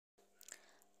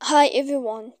Hi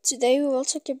everyone, today we will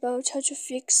talk about how to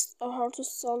fix or how to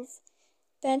solve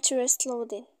Pinterest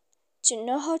loading. To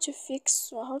know how to fix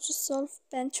or how to solve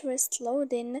Pinterest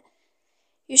loading,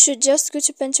 you should just go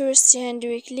to Pinterest and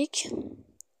you will click.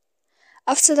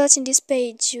 After that, in this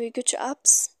page, you will go to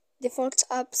apps, default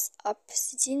apps, app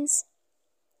settings.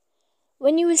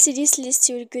 When you will see this list,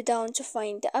 you will go down to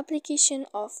find the application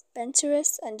of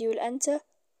Pinterest and you will enter.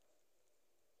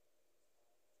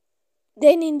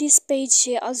 Then in this page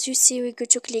here, as you see, we go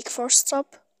to click for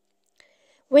stop.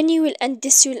 When you will end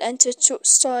this, you will enter to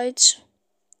storage.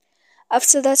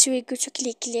 After that, you will go to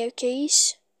click clear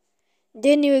cache.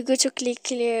 Then you will go to click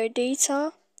clear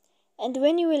data. And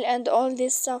when you will end all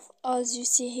this stuff, as you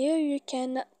see here, you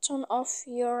can turn off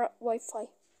your Wi-Fi.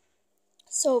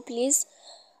 So please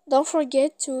don't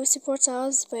forget to support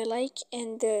us by like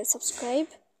and subscribe.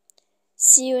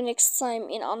 See you next time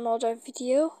in another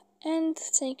video, and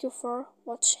thank you for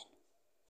watching.